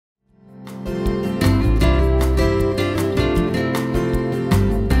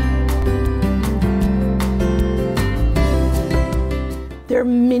There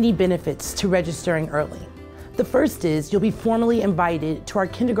are many benefits to registering early. The first is you'll be formally invited to our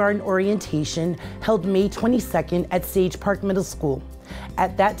kindergarten orientation held May 22nd at Sage Park Middle School.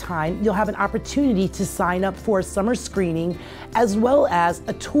 At that time, you'll have an opportunity to sign up for a summer screening as well as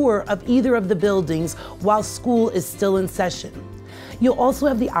a tour of either of the buildings while school is still in session. You'll also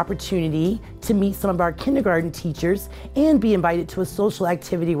have the opportunity to meet some of our kindergarten teachers and be invited to a social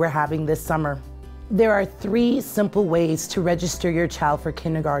activity we're having this summer. There are 3 simple ways to register your child for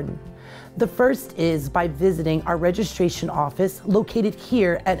kindergarten. The first is by visiting our registration office located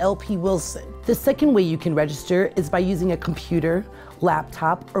here at LP Wilson. The second way you can register is by using a computer,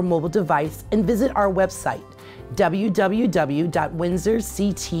 laptop, or mobile device and visit our website,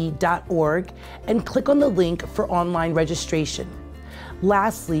 www.windsorct.org, and click on the link for online registration.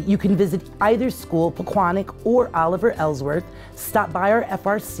 Lastly, you can visit either school, Pequannock or Oliver Ellsworth, stop by our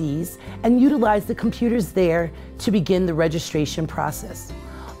FRCs, and utilize the computers there to begin the registration process.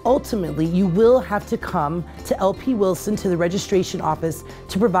 Ultimately, you will have to come to LP Wilson to the registration office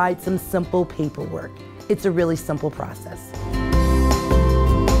to provide some simple paperwork. It's a really simple process.